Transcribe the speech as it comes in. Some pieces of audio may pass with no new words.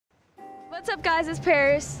What's up guys, it's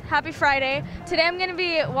Paris. Happy Friday. Today I'm gonna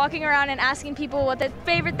be walking around and asking people what their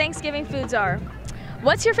favorite Thanksgiving foods are.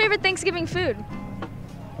 What's your favorite Thanksgiving food?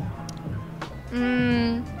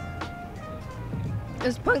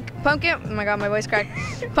 Is pumpkin, oh my god, my voice cracked.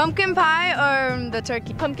 Pumpkin pie or the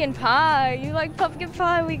turkey? Pumpkin pie. You like pumpkin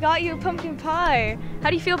pie? We got you pumpkin pie. How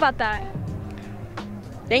do you feel about that?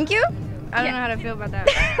 Thank you? I don't know how to feel about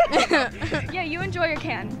that. Yeah, you enjoy your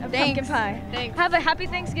can of Thanks. pumpkin pie. Thanks. Have a happy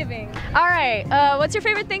Thanksgiving. All right, what's your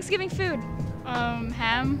favorite Thanksgiving food?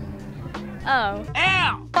 Ham. Oh.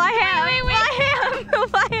 Ow! Why ham? Why ham?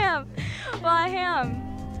 Why ham? Why ham?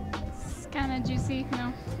 It's kind of juicy,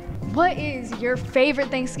 no? What is your favorite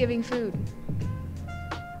Thanksgiving food?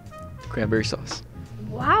 Cranberry sauce.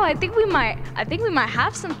 Wow, I think we might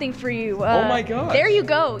have something for you. Oh my gosh. There you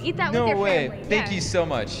go. Eat that with your way. family. Thank Yeah. you so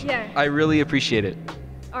much. Yeah. I really appreciate it.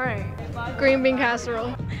 All right. Green bean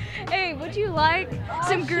casserole. Hey, would you like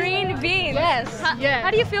some green beans? Yes, yes.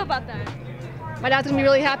 How do you feel about that? My dad's gonna be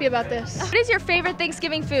really happy about this. What is your favorite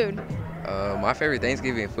Thanksgiving food? My favorite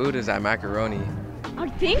Thanksgiving food is that macaroni. I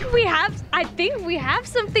think we have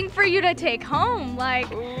something for you to take home.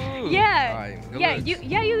 Like, Ooh. yeah, Alright, yeah, good. you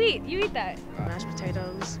eat that. Mashed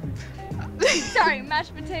potatoes. Sorry,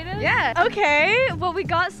 mashed potatoes? Yeah. Okay, well we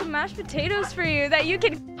got some mashed potatoes for you that you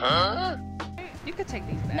can. Huh? You could take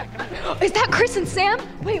these back. Is that Chris and Sam?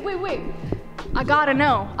 Wait. I gotta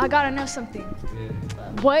know something.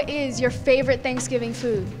 What is your favorite Thanksgiving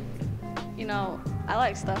food? You know, I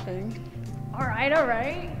like stuffing. All right.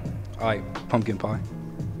 I like pumpkin pie.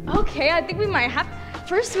 Okay, I think we might have.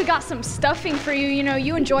 First, we got some stuffing for you. You know,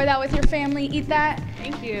 you enjoy that with your family. Eat that.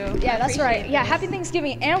 Thank you. Yeah, that's right. Yeah, happy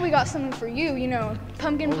Thanksgiving. And we got something for you. You know,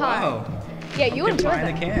 pumpkin pie. Wow. Yeah, you Pumpkin enjoy pie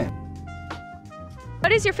in that. a can.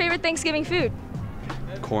 What is your favorite Thanksgiving food?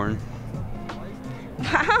 Corn.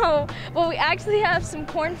 Wow. Well, we actually have some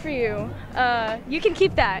corn for you. You can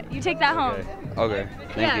keep that. You take that home. Okay,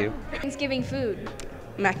 thank Yeah. you. Thanksgiving food.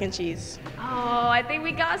 Mac and cheese. Oh, I think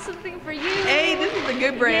we got something for you. Hey, this is a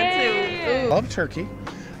good brand Yeah. Love turkey.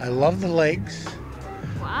 I love the legs.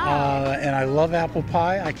 Wow. And I love apple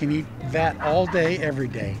pie. I can eat that all day, every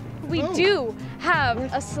day. We do have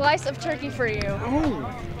a slice of turkey for you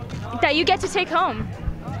Oh, that you get to take home.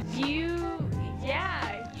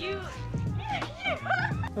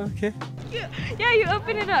 Okay. Yeah, you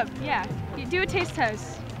open it up. Yeah, you do a taste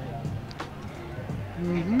test.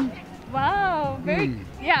 mm-hmm. Wow, very.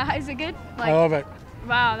 Yeah, is it good? I love it.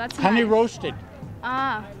 Wow, that's Honey nice. roasted.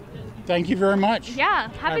 Ah, Thank you very much. yeah.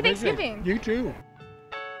 I Happy appreciate it. Thanksgiving. You too.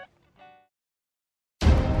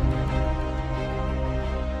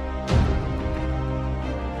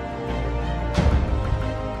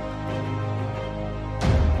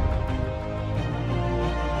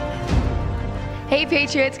 Hey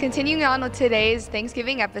Patriots, continuing on with today's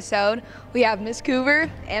Thanksgiving episode, we have Miss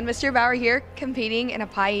Coover and Mr. Bauer here competing in a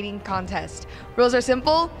pie eating contest. Rules are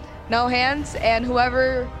simple, no hands, and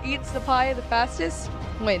whoever eats the pie the fastest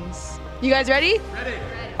wins. You guys ready? Ready.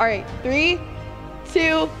 All right, 3,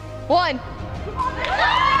 2, 1.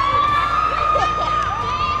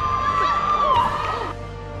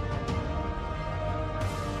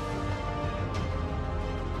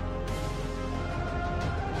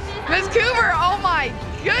 Miss Cooper, oh my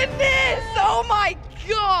goodness! Oh my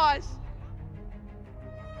gosh!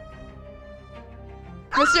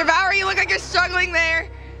 Mr. Bauer, you look like you're struggling there.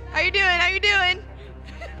 How you doing? How you doing?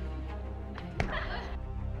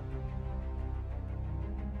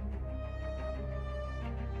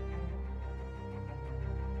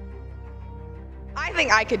 I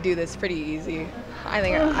think I could do this pretty easy. I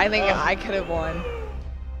think I could have won.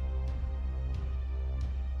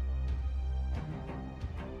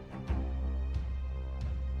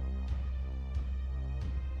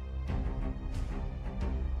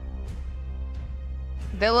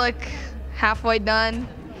 They look halfway done.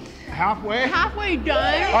 Halfway? Halfway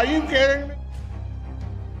done? Are you kidding me?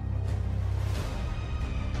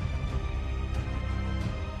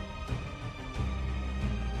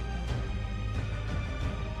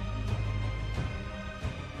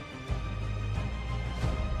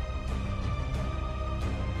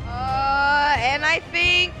 And I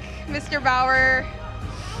think Mr. Bauer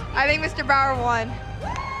won.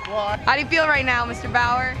 Well, How do you feel right now, Mr.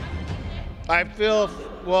 Bauer? I feel,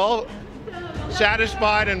 well,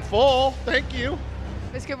 satisfied and full. Thank you.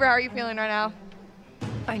 Miss Cooper, how are you feeling right now?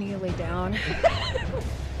 I need to lay down.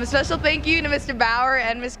 A special thank you to Mr. Bauer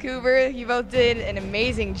and Miss Cooper. You both did an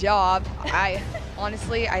amazing job.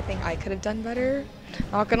 Honestly, I think I could have done better.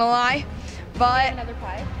 Not gonna lie, but Another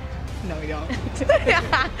pie? no, we don't.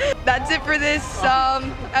 That's it for this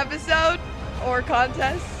episode or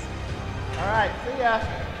contest. All right, see ya.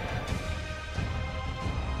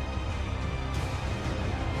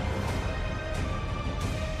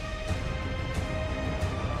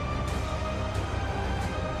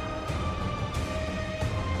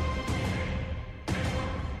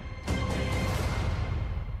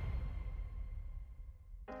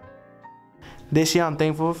 This year I'm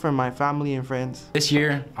thankful for my family and friends. This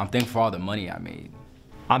year, I'm thankful for all the money I made.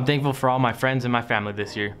 I'm thankful for all my friends and my family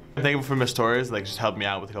this year. I'm thankful for Miss Torres, just helped me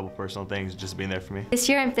out with a couple personal things, just being there for me. This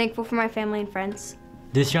year I'm thankful for my family and friends.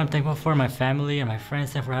 This year I'm thankful for my family and my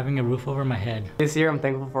friends and for having a roof over my head. This year I'm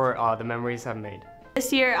thankful for the memories I've made.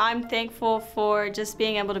 This year I'm thankful for just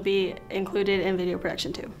being able to be included in video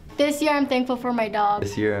production too. This year I'm thankful for my dog.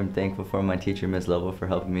 This year I'm thankful for my teacher, Miss Lovell, for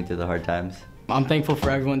helping me through the hard times. I'm thankful for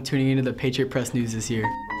everyone tuning into the Patriot Press News this year.